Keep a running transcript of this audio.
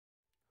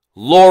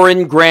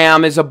Lauren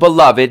Graham is a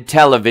beloved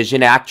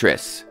television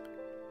actress.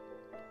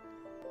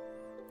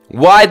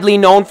 Widely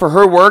known for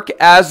her work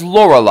as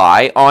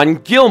Lorelai on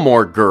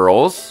Gilmore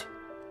Girls,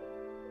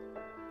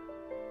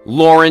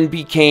 Lauren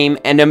became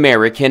an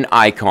American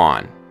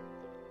icon.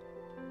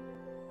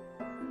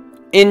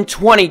 In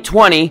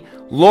 2020,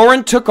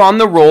 Lauren took on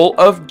the role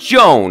of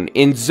Joan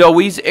in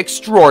Zoey's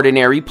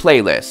Extraordinary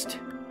Playlist.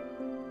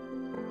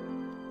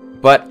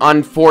 But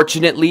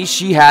unfortunately,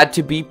 she had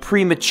to be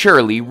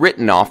prematurely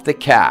written off the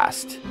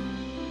cast,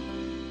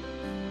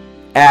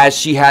 as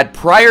she had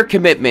prior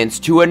commitments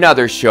to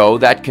another show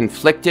that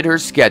conflicted her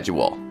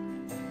schedule.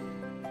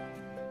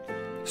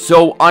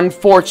 So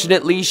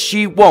unfortunately,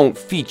 she won't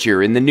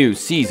feature in the new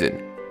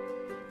season.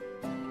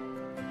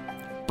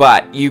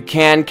 But you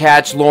can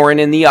catch Lauren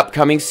in the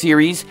upcoming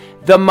series,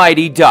 The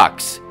Mighty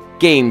Ducks: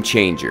 Game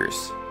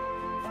Changers.